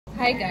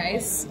Hi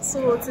guys,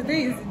 so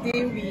today is the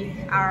day we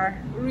are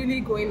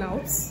really going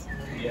out.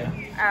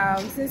 Yeah.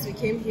 Since we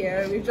came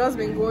here, we've just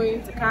been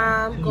going to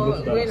camp,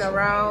 going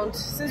around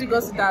since we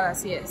got to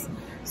Dallas. Yes.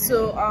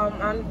 So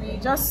and we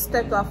just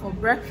stepped out for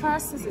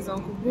breakfast. This is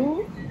Uncle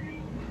Boo,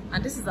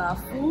 and this is our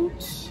food.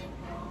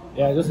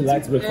 Yeah, just a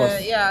light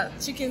breakfast. Yeah,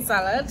 chicken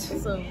salad.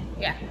 So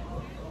yeah.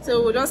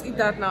 So we'll just eat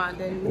that now and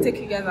then we'll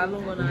take you guys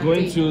along on our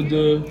Going day. to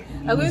the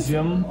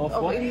Museum of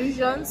what?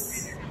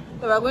 Illusions.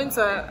 So we're going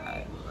to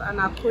an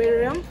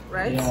aquarium,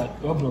 right? Yeah,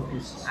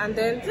 please. And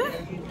then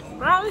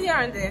around here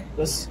and there.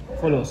 Just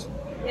follow us.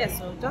 Yeah,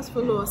 so just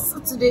follow us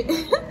today.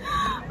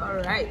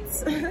 Alright.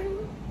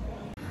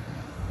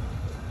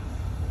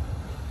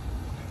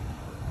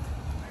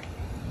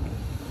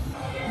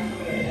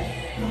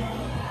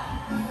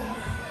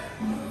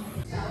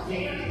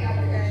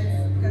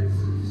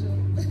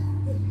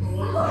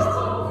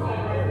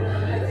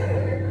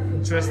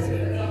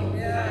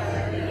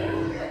 Interesting.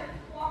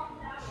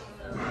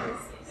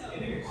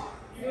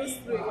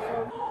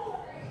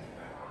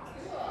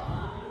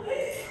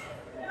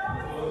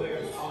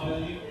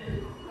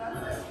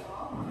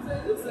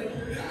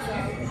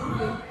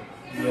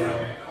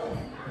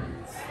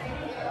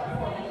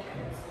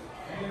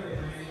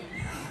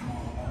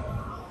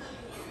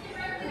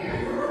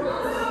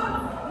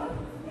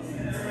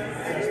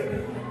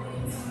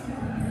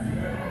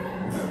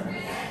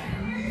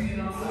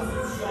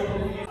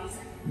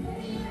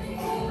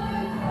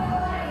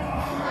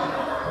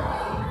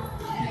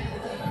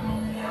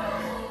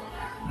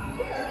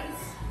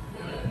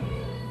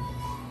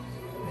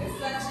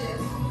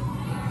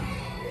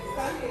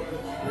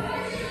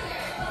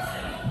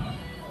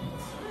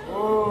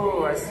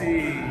 Oh, I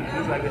see.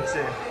 Looks like a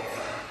chair.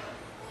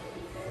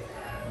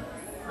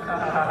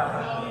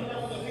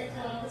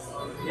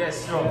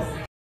 Yes, sure.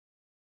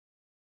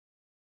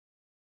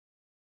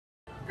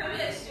 Can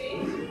we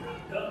exchange?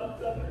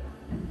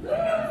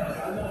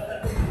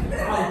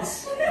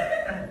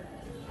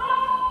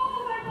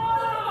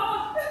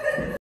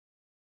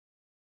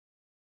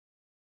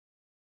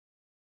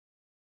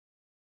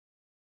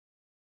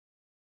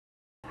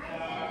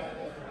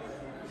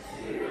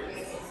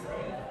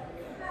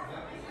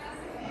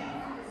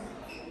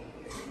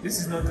 This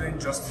is not doing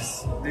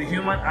justice. The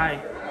human eye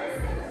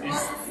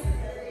is,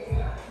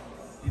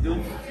 you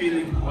don't feel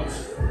it much.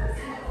 So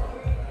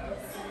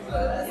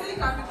you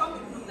can become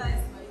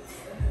hypnotized.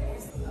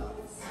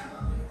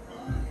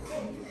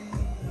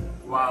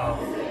 Wow.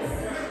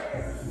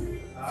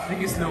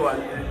 Make it slower.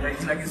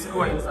 It's like it's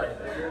slower inside.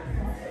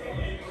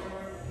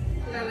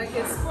 Yeah, like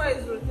a square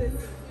is rotating.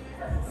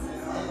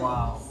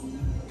 Wow.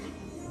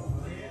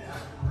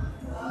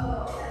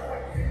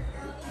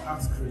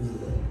 That's crazy.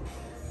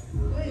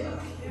 Wait.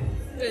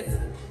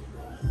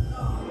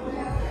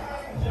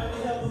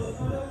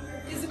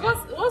 It's because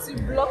once you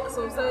block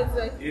some sides,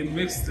 like It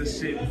makes the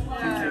shape.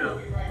 Yeah.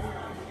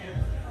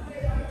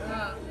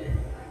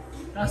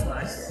 That's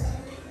nice.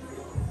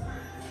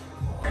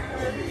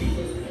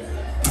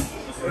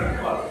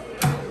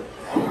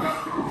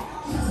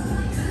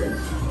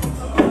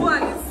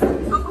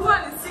 Uncle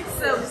One is 6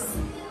 cells.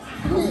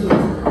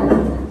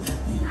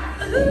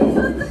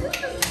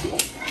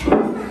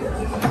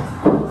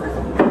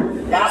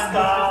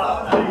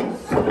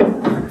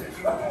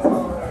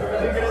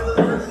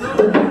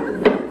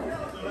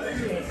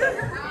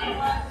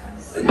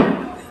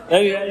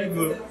 There you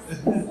go.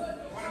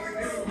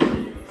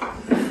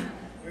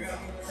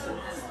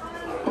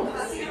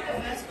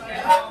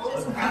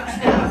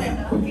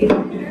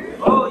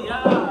 Oh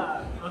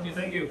yeah. Okay,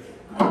 thank you.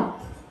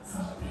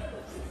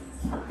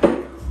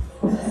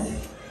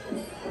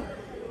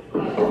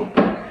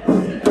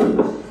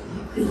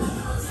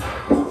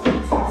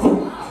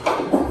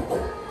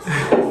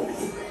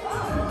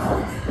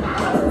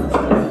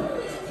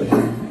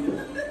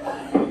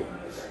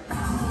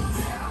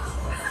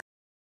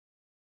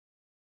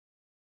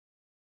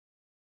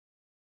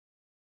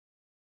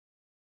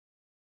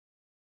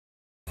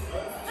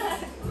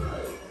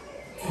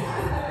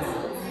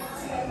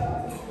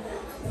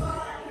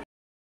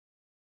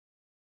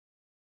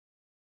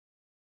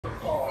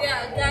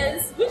 Yeah,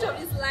 guys, which of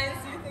these lines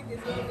do you think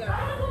is longer?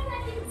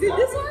 Is it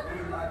this one?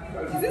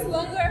 Is this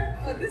longer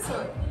or this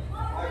one?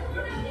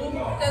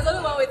 There's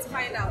only one way to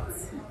find out.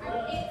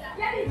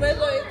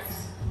 Measure it.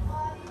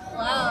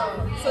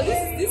 Wow. So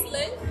this is this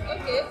length?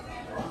 Okay.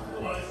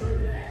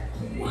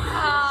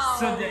 Wow.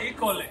 So they're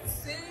equal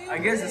length. I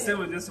guess the same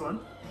with this one.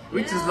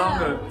 Which is Yeah.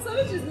 longer? So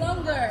which is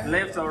longer?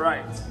 Left or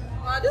right?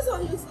 This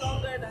one looks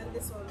longer than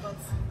this one, but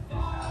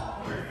wow.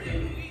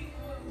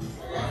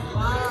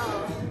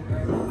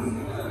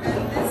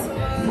 And this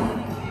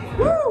one,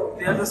 Woo!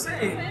 They are the same.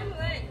 same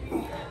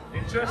length.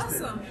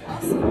 Interesting.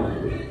 Awesome.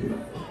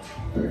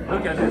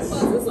 Look at this. But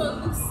this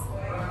one looks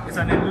It's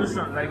an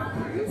illusion. Like,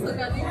 like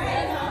an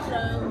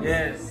illusion.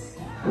 yes.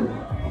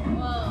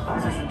 Wow.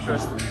 This is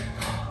interesting.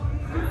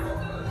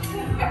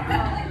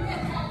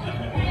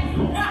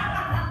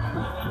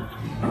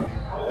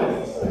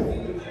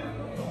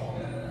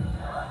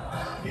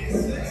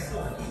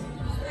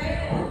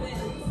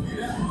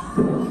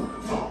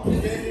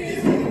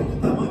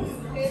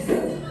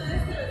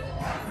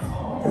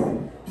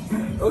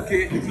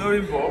 Okay, the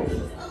chlorine bulb. So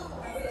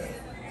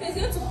it's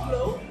going to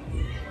blow.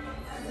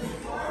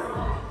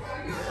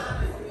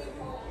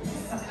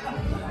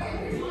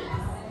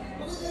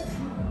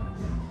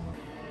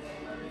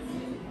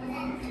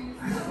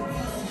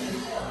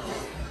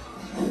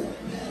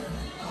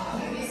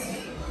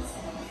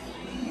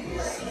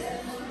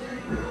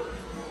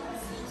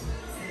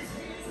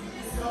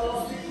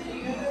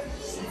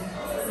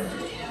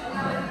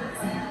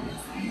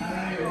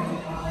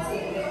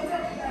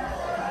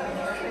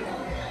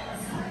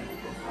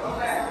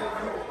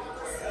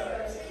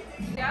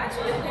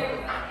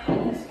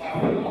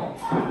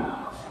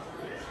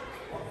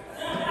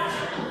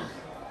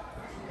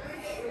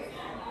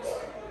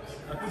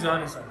 Put your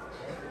hand inside.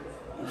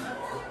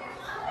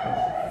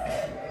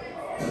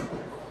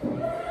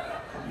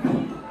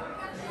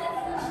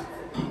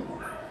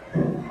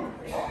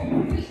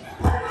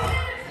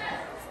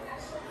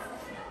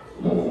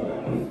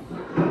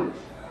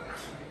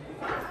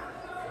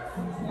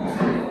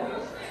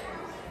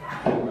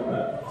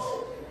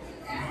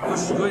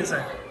 Go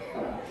inside.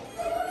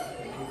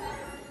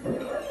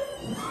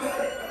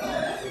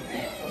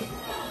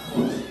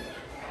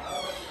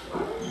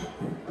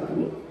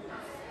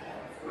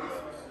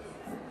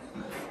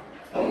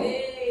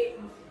 Hey,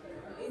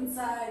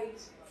 inside.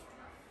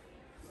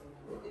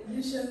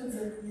 Illusions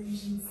and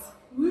illusions.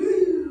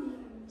 Woo!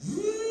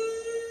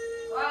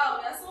 Wow,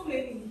 we are so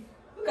many.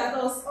 Look at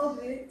us all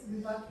the way to the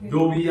back here.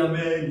 Don't be a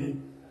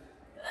man.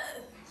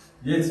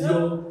 Yes,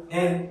 yo.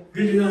 And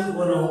Greatness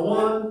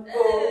 101.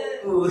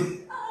 Oh.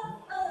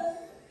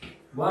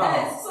 Wow.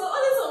 Yes, so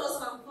only some of us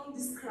can form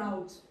this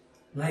crowd.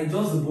 Like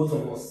just the both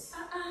of us.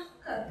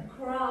 Look at the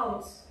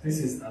crowd. This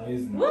is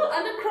amazing. Woo,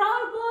 and the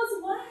crowd goes,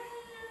 wow.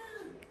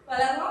 But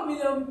like 1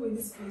 million people in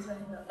this place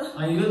right now.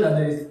 And you know that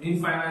there is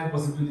infinite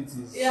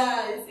possibilities.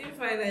 Yeah, it's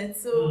infinite.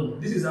 So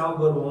this is how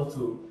God wants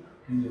to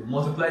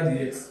multiply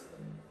the earth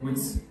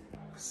with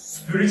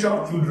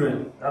spiritual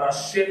children that are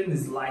sharing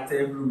His light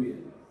everywhere.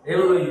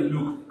 Everywhere you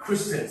look,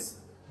 Christians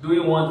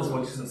doing wonders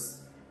for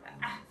Jesus.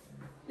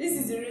 this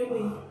is the real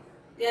way.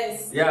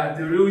 Yes. Yeah,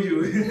 the real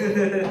you.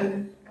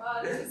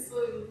 Wow, this is so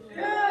good.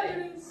 Yeah,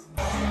 it is.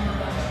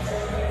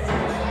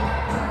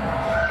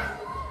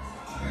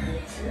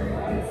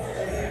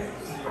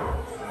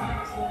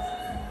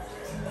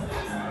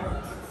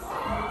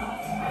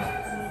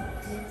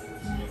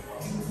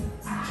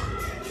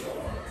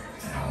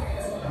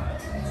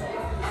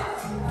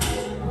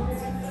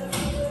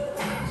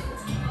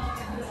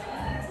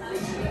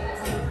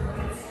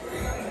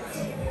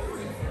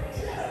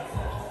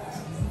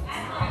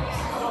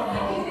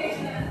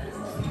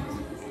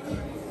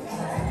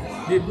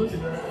 They go to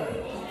the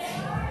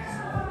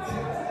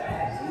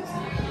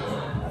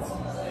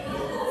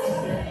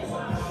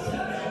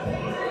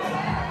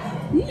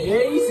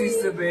Hey,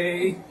 Sister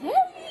Bay. Hey.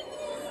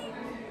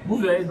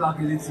 Move your head back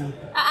a little.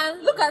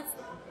 And look at,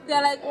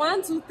 they're like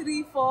 1, 2,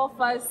 3, 4,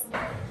 5.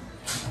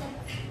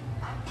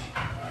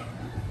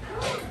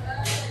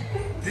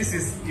 This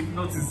is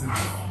hypnotism.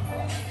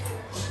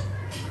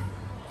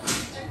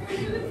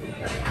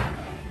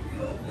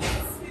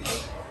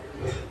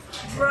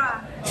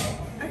 Bruh.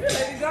 I feel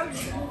like the ground is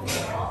moving.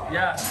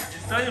 Yeah,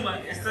 it's telling my.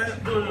 It's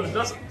telling. No,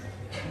 just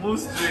move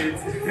straight.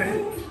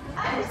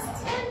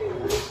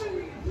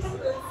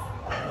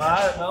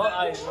 No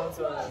eyes, not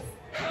so eyes.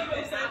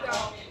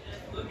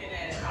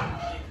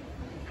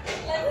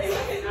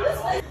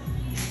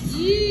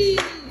 Yee,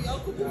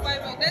 Uncle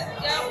 5. That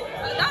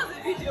was a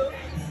video.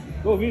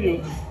 Go video.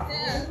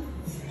 Yeah.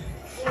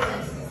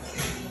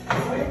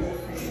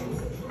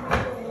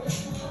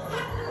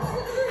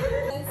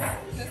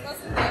 There's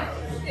nothing there,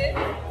 okay?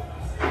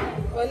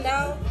 But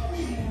now,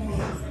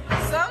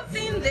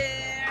 something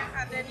there,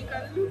 and then you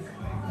can look.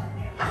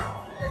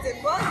 There's a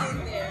bug in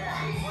there.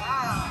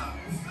 Wow.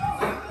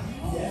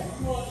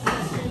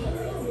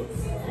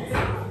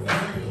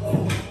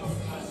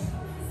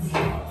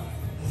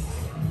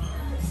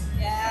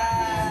 Yeah.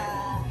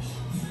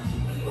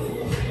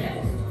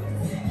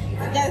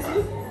 Guys,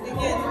 look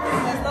again.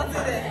 There's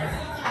nothing there.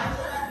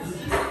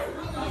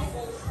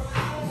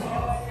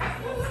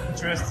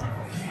 Interesting.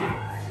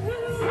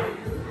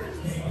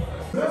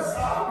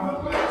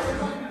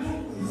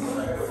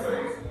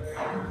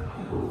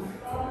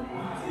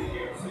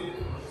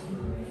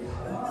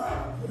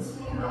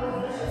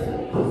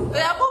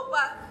 Yeah, move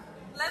back.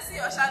 Let's see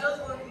your shadows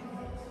moving.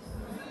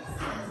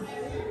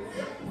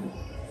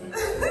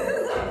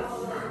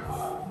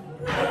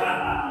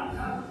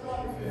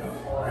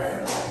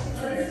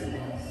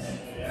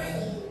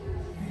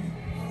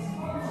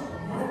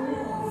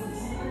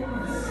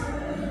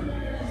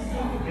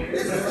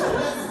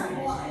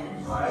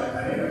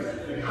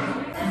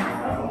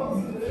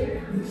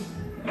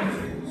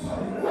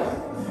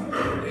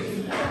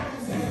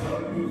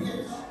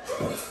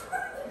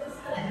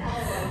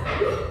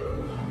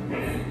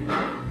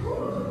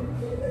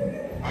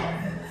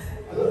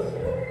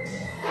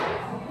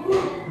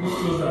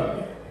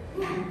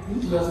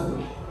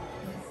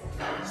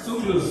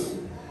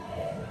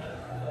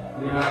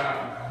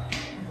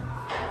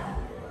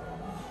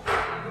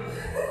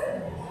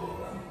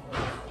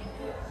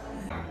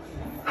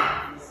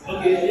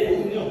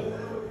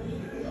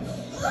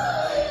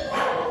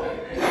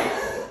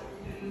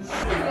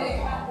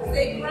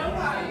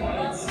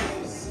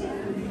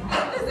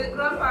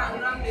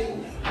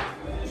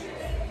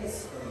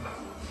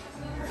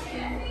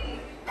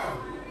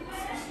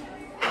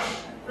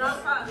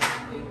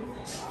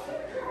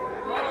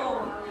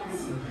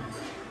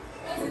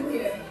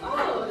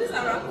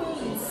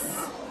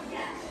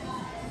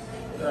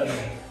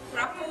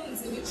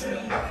 Raccoons in the tree.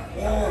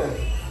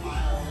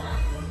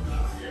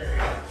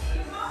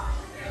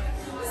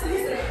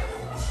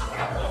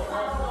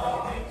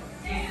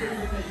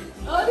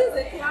 Oh, this is a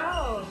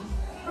clown.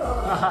 Oh,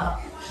 wow.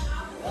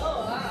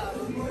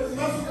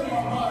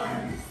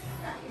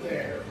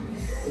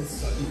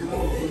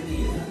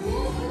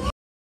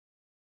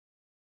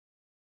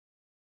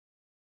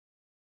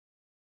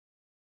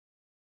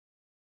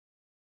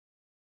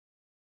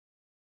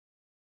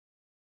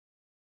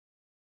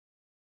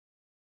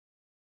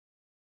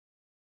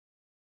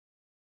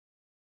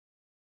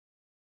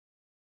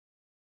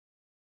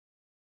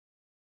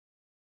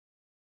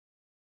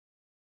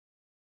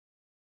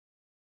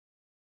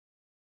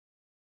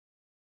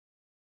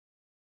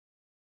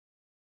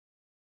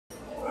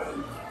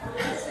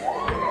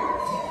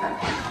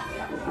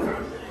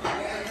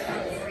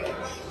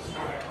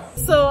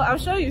 So I'm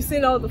sure you've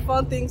seen all the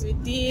fun things we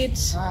did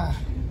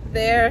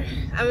there.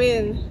 I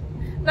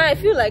mean, now I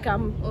feel like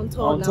I'm on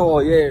tour. On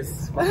tour,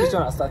 yes.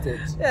 Vacation has started.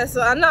 Yeah,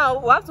 so and now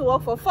we have to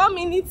walk for 4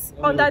 minutes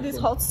under this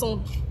hot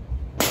sun.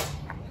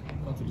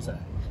 Come to this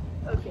side.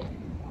 Okay.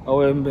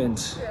 Our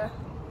bench. Yeah.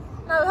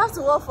 Now we have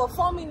to walk for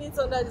 4 minutes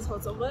under this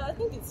hot sun, but I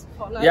think it's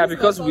fun. Yeah,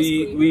 because where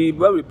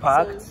we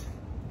parked,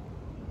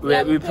 so,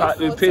 we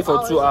paid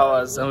for 2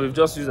 hours and we've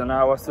just used an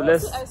hour. So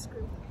let's ice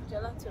cream,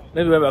 gelato.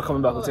 Maybe when we're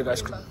coming back we'll take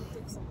ice cream.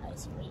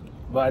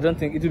 But I don't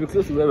think it will be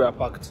close to where we are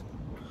parked.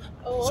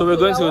 Oh, so we're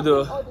going to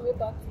the all the way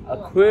back to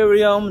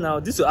aquarium. Now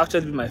this will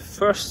actually be my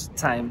first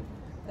time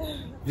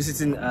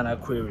visiting an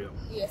aquarium.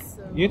 Yes.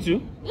 You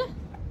too? Yeah.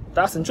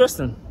 That's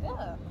interesting.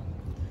 Yeah.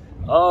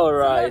 All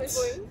right.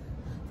 So where are we going?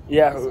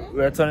 Yeah,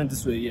 we're turning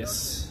this way.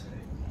 Yes.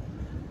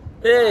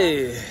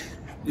 Hey,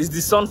 it's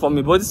the sun for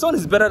me, but the sun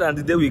is better than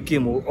the day we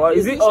came. Or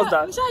is it us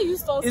that?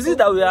 Is it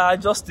that we are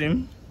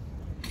adjusting?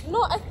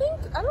 No, I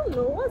don't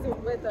know. What's the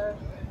weather?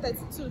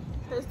 32.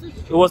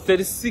 It was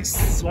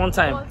 36 one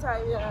time. One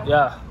time, yeah.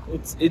 Yeah,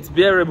 it's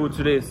bearable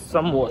today,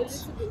 somewhat.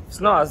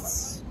 It's not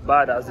as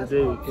bad as the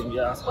day we came.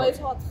 Yeah, but it's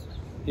hot.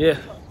 Yeah.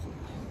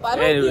 But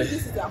I don't think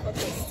this is the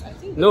hottest. I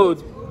think no,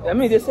 I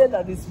mean they said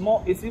that it's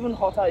even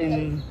hotter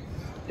in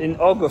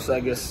August, I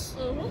guess.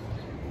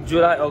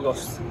 July,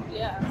 August.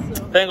 Yeah.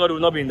 So. Thank God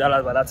we'll not be in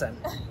Dallas by that time.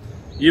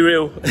 You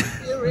real.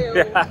 You're real.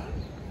 Yeah.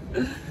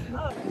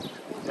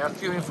 They are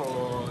queuing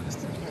for this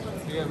thing.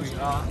 Here we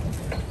are.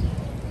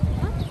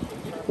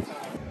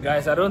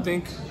 Guys, I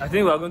think we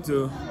are going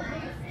to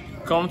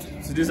come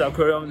to this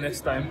aquarium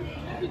next time.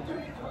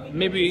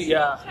 Maybe,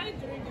 yeah.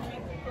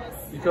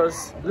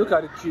 Because look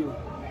at the queue.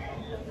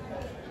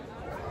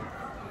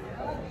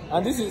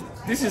 And this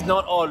is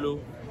not all though.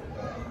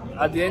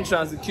 At the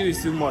entrance the queue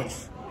is too much.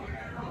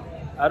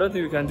 I don't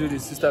think we can do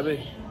this, Sister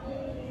Bay.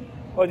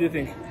 What do you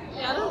think?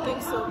 Yeah, I don't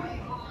think so.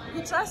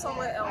 We'll try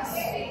somewhere else.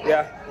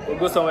 Yeah, we'll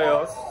go somewhere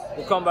else.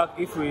 We'll come back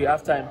if we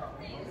have time.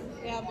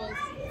 Yeah, but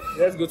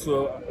let's go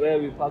to where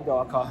we parked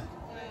our car.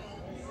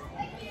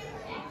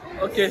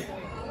 Okay.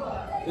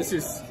 This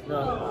is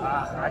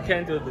I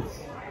can't do this.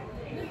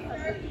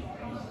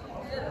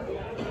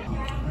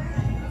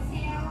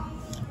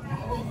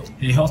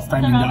 A hot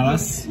time in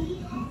Dallas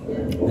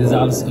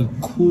deserves a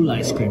cool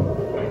ice cream.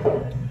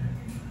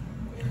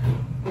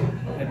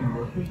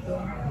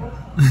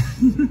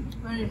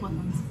 very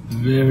important.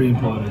 Very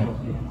important.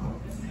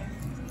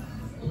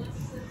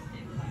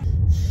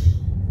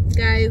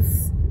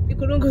 Guys, you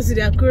couldn't go to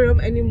the aquarium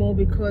anymore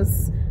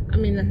because I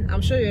mean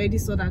I'm sure you already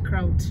saw that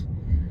crowd.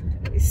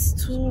 It's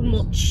too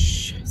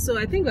much. So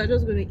I think we're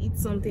just gonna eat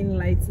something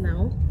light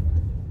now.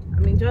 I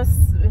mean just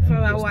for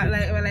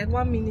like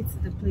 1 minute to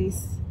the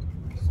place.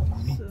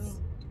 So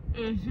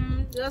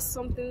just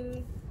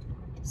something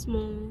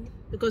small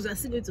because we're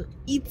still going to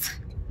eat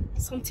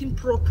something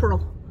proper.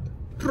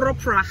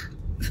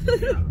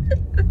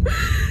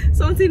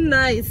 Something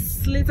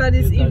nice later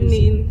this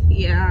evening.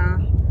 Yeah.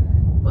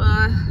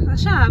 But I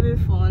shall having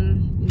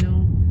fun, you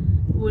know.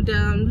 Would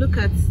look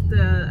at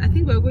I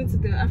think we're going to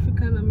the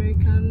African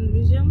American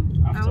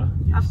Museum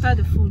after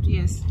the food,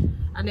 yes,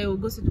 and then we'll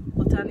go to the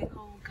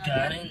botanical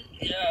garden.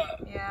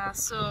 Yeah,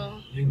 so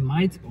we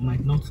might or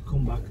might not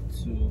come back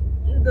to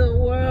the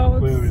world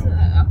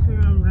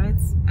aquarium, right?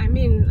 I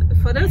mean,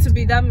 for there to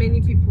be that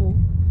many people,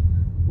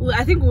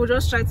 I think we'll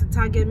just try to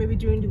target maybe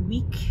during the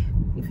week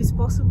if it's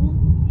possible.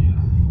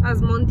 Yeah,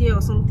 as Monday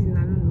or something.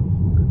 I don't know.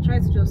 We'll try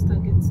to just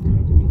target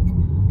during the week.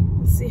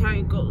 Let's see how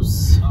it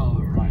goes.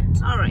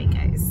 All right,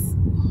 guys.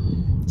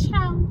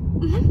 Ciao.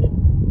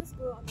 Let's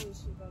go on the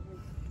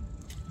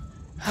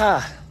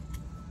Ha.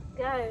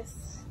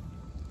 Guys,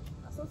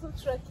 that's also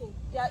trekking.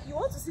 Yeah, you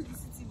want to see the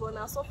city, but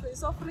now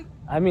suffering.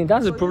 I mean,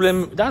 that's the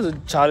problem. That's a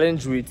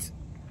challenge with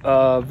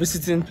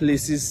visiting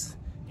places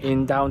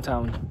in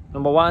downtown.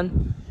 Number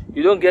one,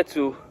 you don't get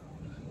to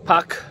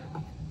park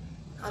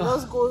and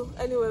just go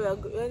anywhere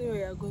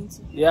we are going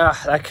to. Yeah,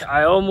 like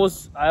I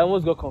almost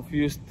got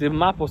confused. The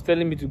map was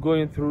telling me to go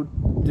in through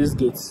this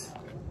gate.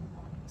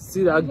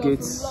 See that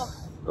gate?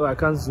 Oh, I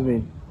can't zoom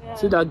in. Yeah.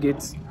 See that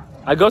gate?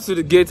 I got to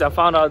the gate, I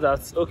found out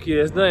that okay,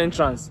 there's no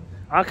entrance.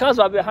 And cars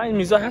were behind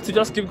me, so I had to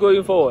just keep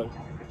going forward.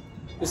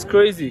 It's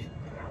crazy.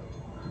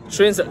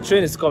 Train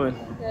is coming.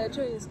 Yeah,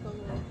 train is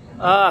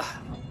coming.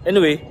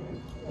 Anyway,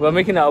 we're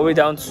making our way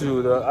down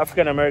to the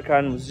African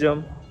American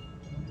Museum.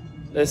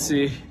 Let's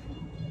see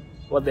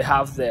what they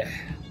have there.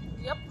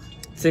 Yep.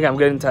 I think I'm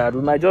getting tired.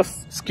 We might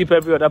just skip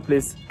every other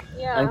place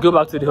and go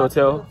back to the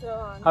hotel,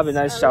 have a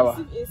nice shower.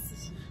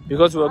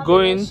 Because we're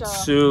going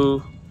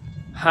to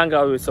hang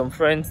out with some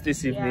friends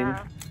this evening,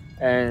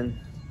 and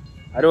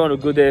I don't want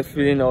to go there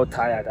feeling all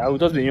tired. I will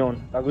just be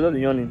yawning.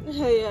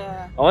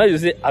 Yeah. I wanted to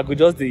say I could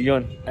just be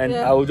yawn, and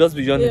I will just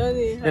be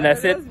yawning. Then I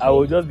said I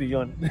will just be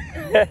yawn.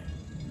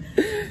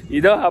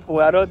 It don't happen.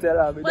 I don't tell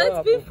her. But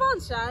it's been fun,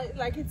 Sha.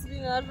 Like it's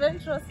been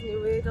adventurous in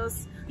a way.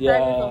 Just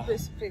driving from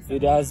place to place.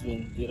 It has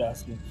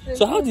been.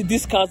 So how did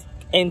these cars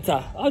enter?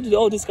 How did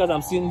all these cars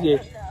I'm seeing here?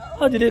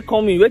 How did they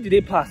come in? Where did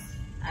they pass?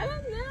 I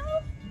don't know.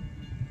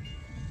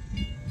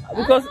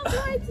 Because I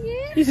have no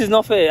idea. This is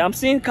not fair. I'm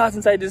seeing cars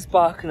inside this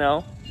park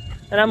now,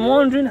 and I'm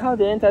wondering how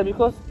they entered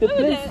because the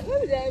place.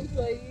 Maybe they're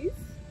employees.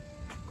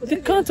 They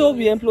can't all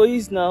be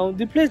employees now.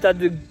 The place that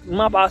the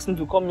map asked them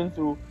to come in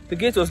through, the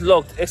gate was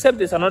locked, except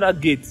there's another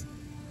gate.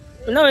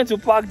 We now went to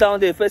park down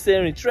there, first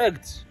and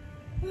retract.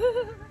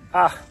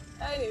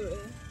 Anyway.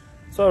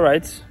 It's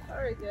alright.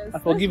 Alright, guys. I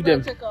forgive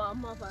them. Check our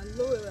map and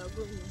know where we are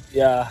going.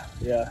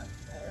 Yeah.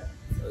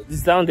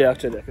 It's down there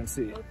actually, I can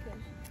see.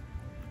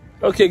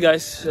 Okay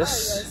guys,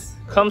 let's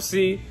come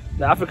see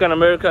the African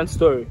American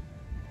story.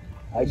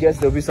 I guess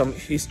there'll be some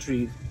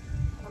history.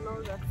 I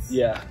know that.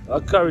 Yeah,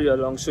 I'll carry you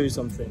along, show you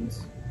some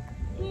things.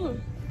 Okay.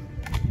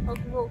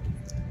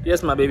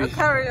 Yes, my baby. I'll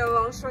carry you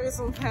along, show you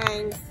some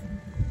things.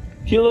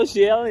 Kilo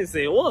Shell is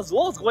saying, what's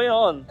going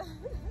on?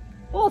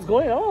 What's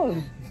going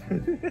on?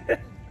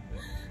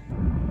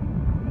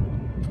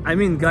 I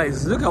mean,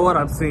 guys, look at what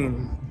I'm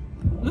saying.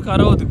 Look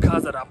at all the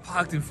cars that are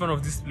parked in front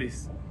of this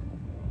place.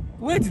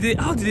 How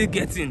did they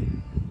get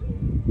in?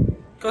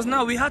 Because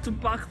now we had to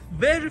park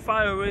very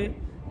far away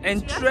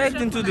and trek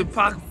into the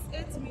park.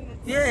 8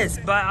 minutes. Yes,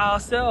 by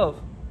ourselves.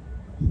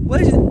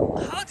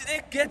 How did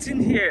they get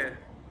in here?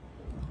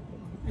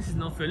 This is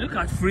not fair. Look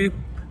at free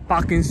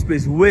parking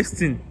space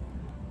wasting.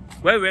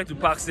 When we went to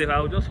park safe, I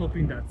was just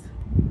hoping that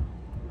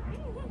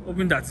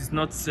it's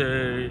not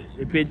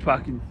a paid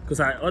parking, because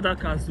other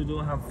cars who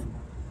don't have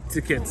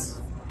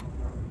tickets.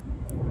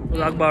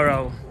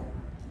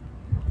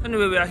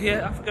 Anyway, we are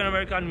here, African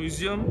American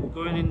Museum,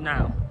 going in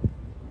now.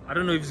 I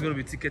don't know if it's going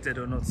to be ticketed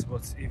or not,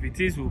 but if it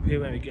is, we'll pay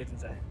when we get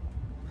inside.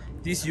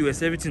 This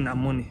US, everything is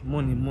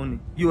money.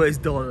 US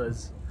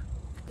dollars.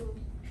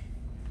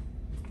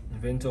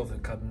 Inventor of the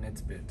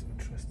cabinet bed,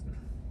 interesting.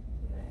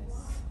 Yes.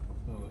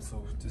 Oh,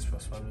 so this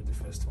was probably the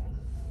first one.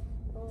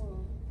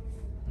 Oh.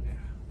 Yeah.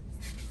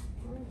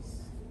 Nice.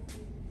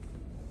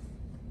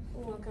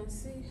 Oh, I can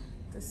see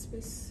the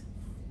space.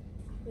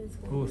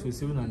 Oh, so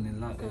it's even an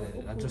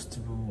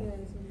adjustable.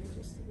 Yeah, it's an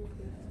adjustable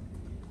bed.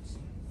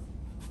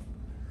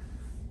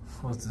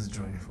 What's this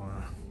drawing for?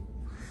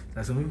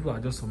 Like some people are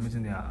just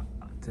submitting their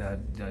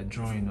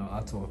drawing or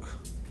artwork.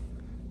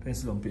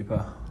 Pencil on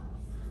paper.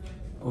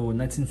 Oh,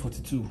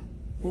 1942.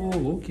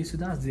 Oh, okay, so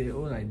that's the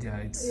whole idea.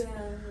 It's like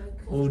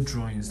old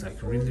drawings,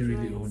 like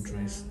really old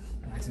drawings.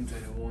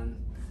 1921,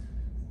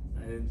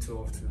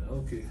 1912.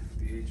 Okay,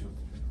 the age of.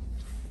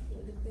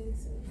 the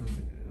pencil.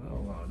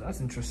 Oh wow,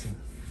 that's interesting.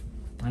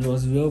 And it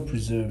was well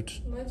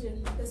preserved.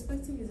 Imagine,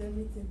 perspective is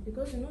everything,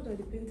 because you know that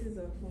the paintings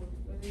are from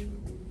very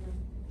good.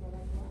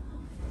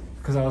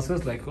 Because I was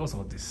just like, what's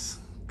all this?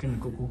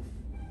 Coco.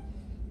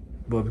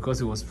 But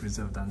because it was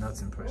preserved, and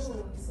that's impressive.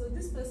 Oh, so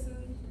this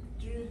person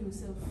drew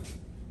himself,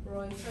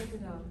 Roy, check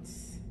it out.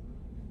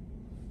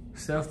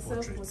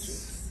 Self-portrait.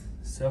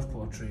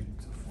 Self-portrait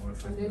for a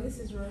And then this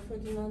is Roy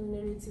Ferdinand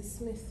Meredith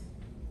Smith.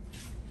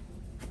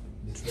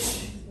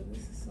 Interesting. So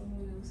this is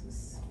someone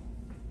else's.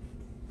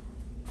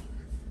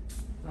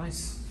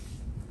 Nice.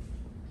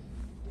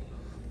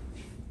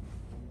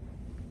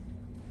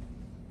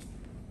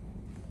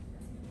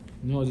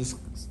 You know these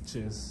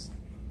chairs?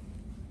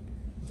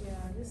 Yeah,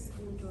 this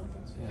old drop.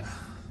 Yeah.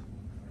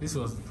 This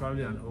was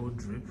probably an old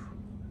drip.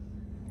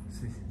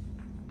 See?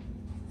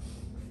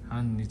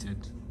 Hand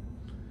knitted.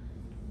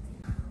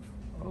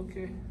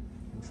 Okay.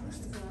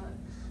 Interesting.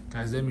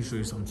 Guys, let me show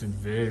you something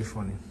very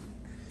funny.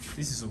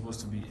 This is supposed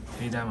to be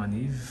Adam and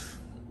Eve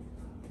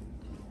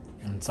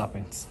and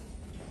serpent.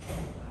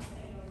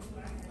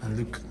 And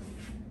look,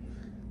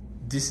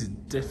 this is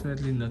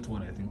definitely not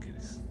what I think it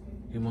is.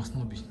 It must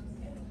not be.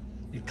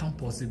 It can't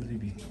possibly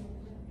be.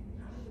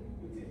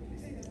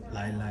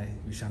 Lie,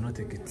 we shall not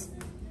take it.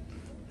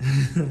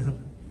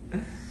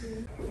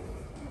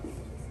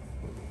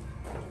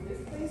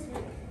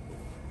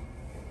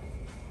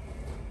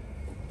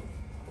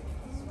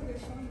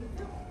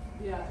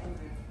 Yeah.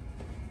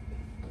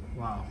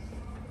 Wow.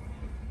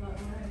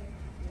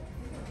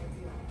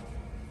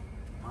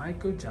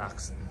 Michael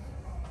Jackson.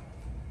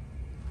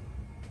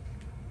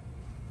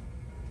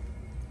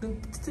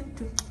 That's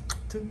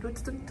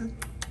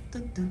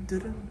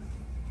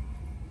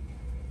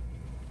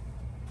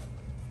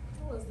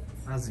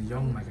a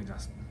young Michael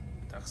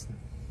Jackson.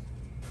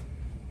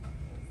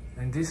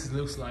 And this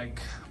looks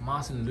like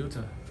Martin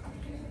Luther.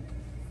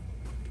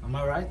 Am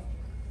I right?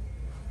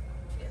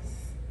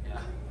 Yes. Yeah.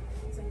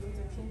 It's like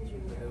Luther King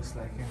Jr. It looks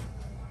like him.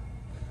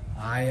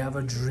 I have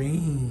a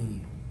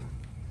dream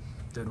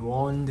that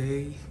one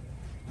day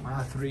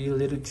my 3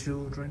 little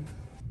children.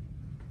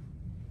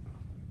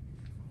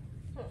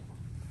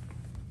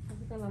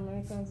 African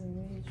Americans in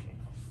the military.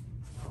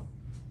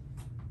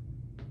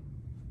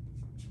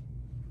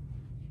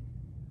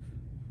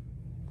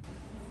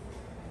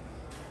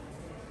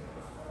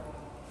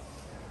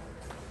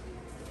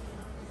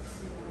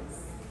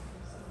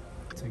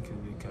 Take a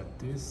look at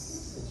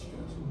this.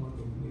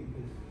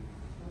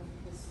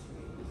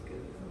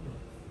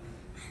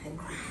 The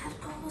crowd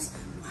goes.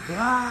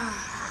 I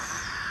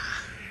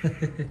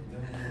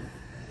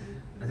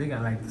think I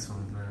like this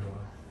one very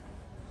well.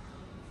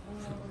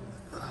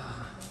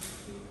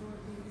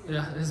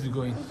 Yeah, let's be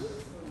going.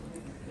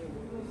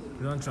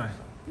 We don't try.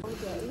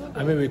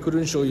 I mean, we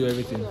couldn't show you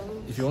everything.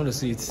 If you want to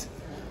see it,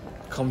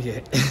 come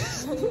here.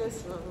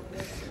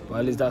 But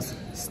at least that's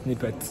a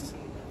snippet.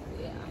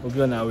 We'll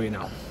be on our way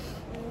now.